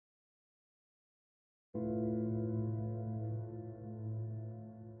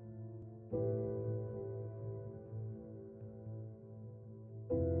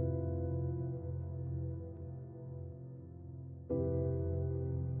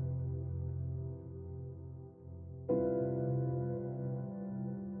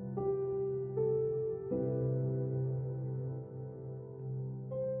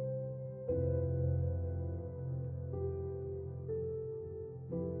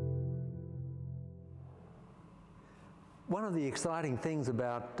One of the exciting things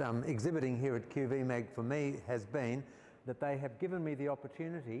about exhibiting here at QVMag for me has been that they have given me the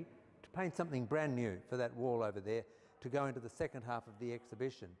opportunity to paint something brand new for that wall over there to go into the second half of the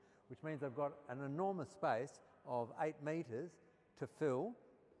exhibition, which means I've got an enormous space of 8 metres to fill,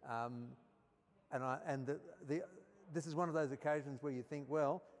 this is one of those occasions where you think,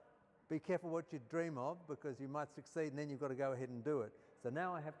 well, be careful what you dream of because you might succeed and then you've got to go ahead and do it. So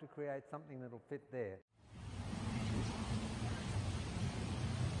now I have to create something that'll fit there.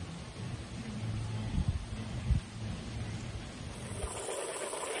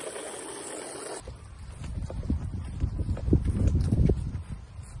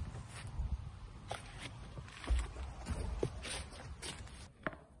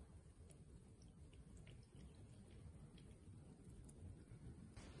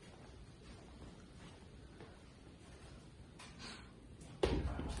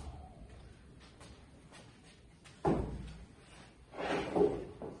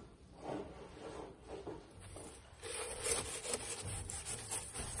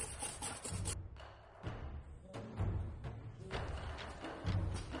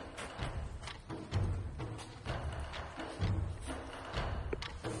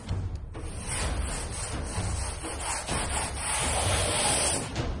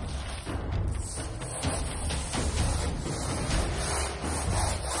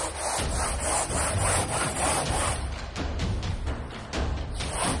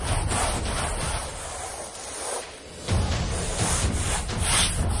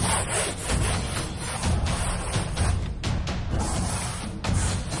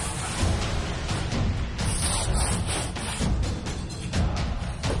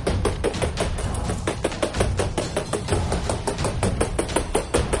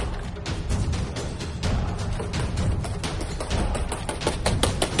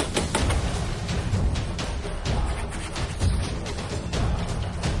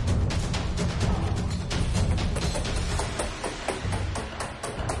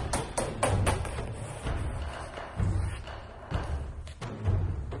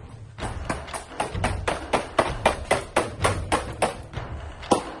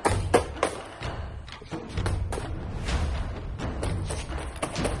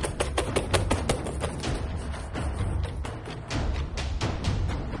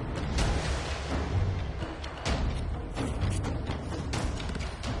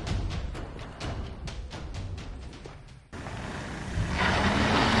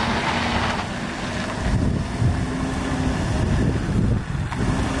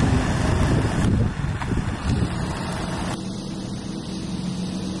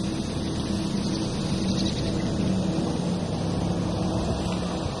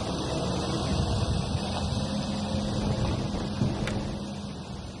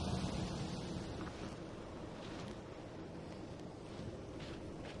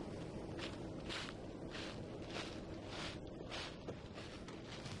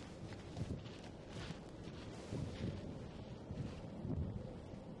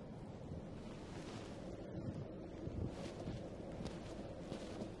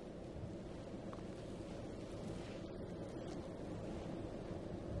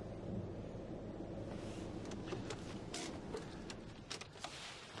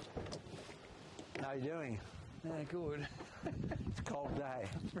 How are you doing? Yeah, good. It's a cold day.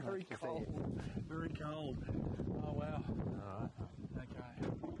 Very cold. Very cold. Oh, wow. All right.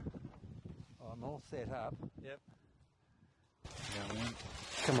 Okay. Well, I'm all set up. Yep.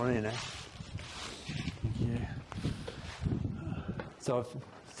 Come on in, eh? Yeah. So I've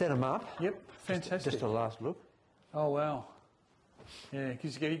set them up. Yep. Fantastic. Just a last look. Oh, wow. Yeah,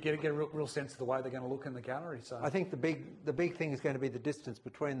 because you get a real sense of the way they're going to look in the gallery. So I think the big thing is going to be the distance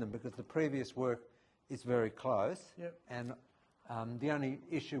between them because the previous work is very close. Yep. And the only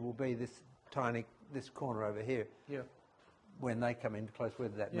issue will be this corner over here. Yep. When they come in close,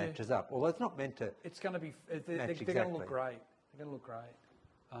 whether that matches up. Although it's not meant to. It's going to be. They're going to look great. They're going to look great.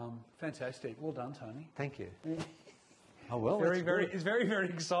 Fantastic. Well done, Tony. Thank you. Oh well, it's very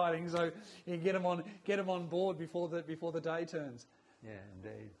exciting. So you get them on board before the day turns. Yeah,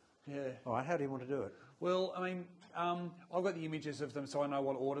 indeed. Yeah. All right. How do you want to do it? Well, I mean, I've got the images of them, so I know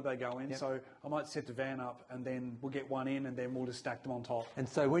what order they go in. Yep. So I might set the van up, and then we'll get one in, and then we'll just stack them on top. And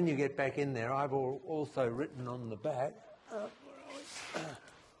so when you get back in there, I've also written on the back.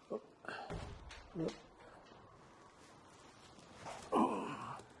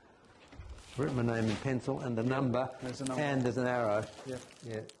 Written my name in pencil and the number, and there's an arrow. Yeah.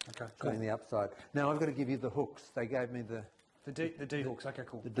 Yeah. Okay. Going the upside. Now I've got to give you the hooks. They gave me the D hooks. Okay,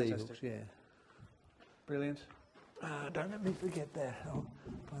 cool. The D hooks. Yeah. Brilliant. Don't let me forget that. I'll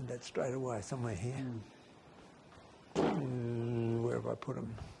find that straight away somewhere here. have I put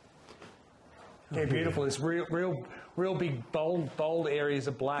them? They're beautiful. It's real big, bold areas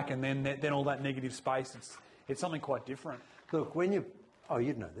of black, and then all that negative space. It's something quite different. Look, when you,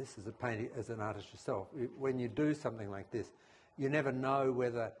 you'd know this as a painter, as an artist yourself. When you do something like this, you never know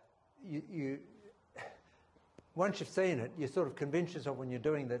whether you once you've seen it, you sort of convince yourself when you're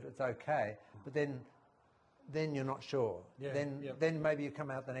doing that it's okay, but then you're not sure. Yeah, then maybe you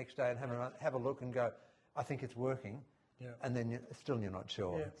come out the next day and have a look and go, I think it's working. Yeah. And then you're not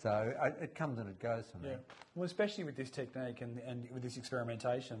sure. Yeah. So it comes and it goes for me. Yeah. Well, especially with this technique and with this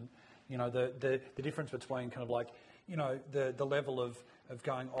experimentation, you know, the difference between kind of like, you know, the level of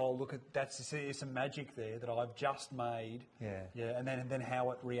going, oh, look, there's some magic there that I've just made. Yeah. Yeah. And then how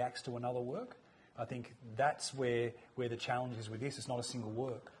it reacts to another work. I think that's where the challenge is with this. It's not a single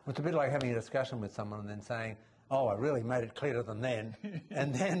work. Well, it's a bit like having a discussion with someone and then saying, oh, I really made it clearer than then,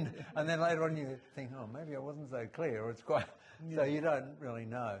 and then later on you think, oh, maybe I wasn't so clear, or it's quite. Yeah. So you don't really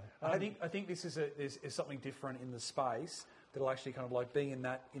know. I think this is something different in the space that'll actually kind of like be in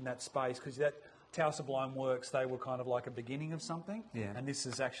that space, because that Tao Sublime works, they were kind of like a beginning of something, and this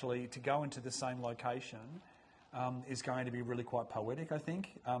is actually to go into the same location. Is going to be really quite poetic, I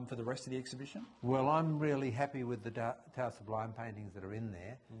think, for the rest of the exhibition. Well, I'm really happy with the Tao Sublime paintings that are in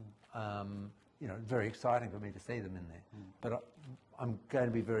there. You know, very exciting for me to see them in there. But I'm going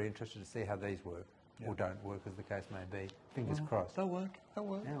to be very interested to see how these work, or don't work, as the case may be. Fingers crossed. They'll work. They'll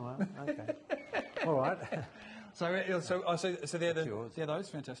work. Yeah, well, okay. All right. So they're those.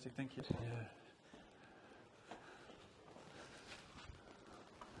 Fantastic. Thank you. Yeah.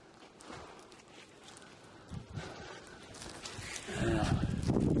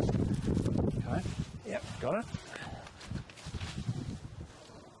 Okay. Yep. Got it.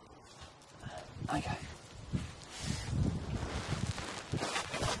 Okay.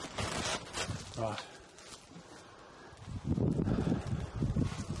 Right.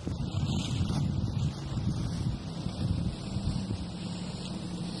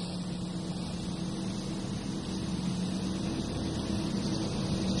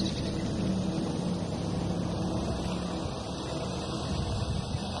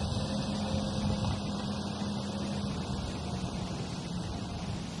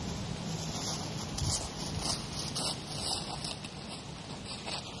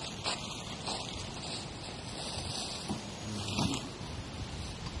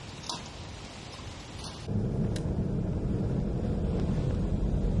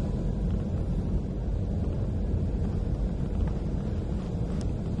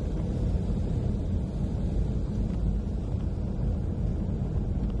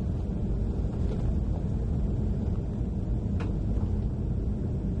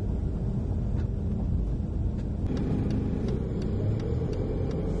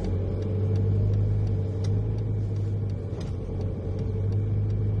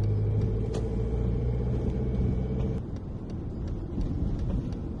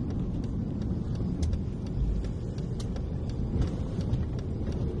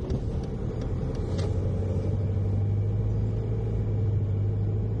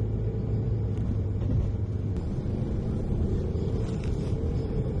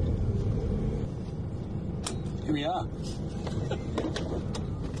 Here we are.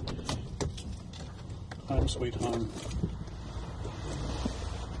 Home sweet home.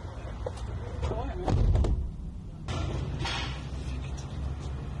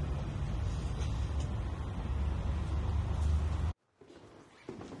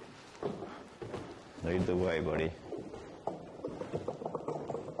 Lead the way, buddy.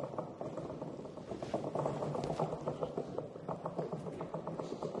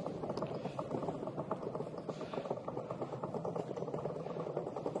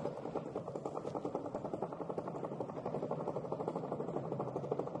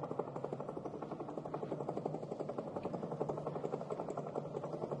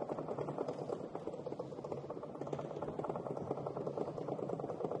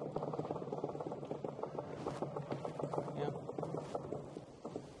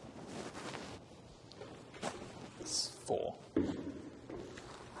 Four.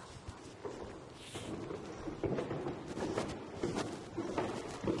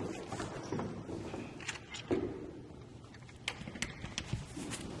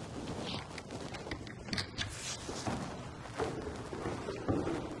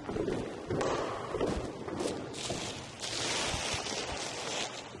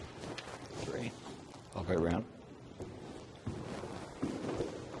 Three. I'll go round.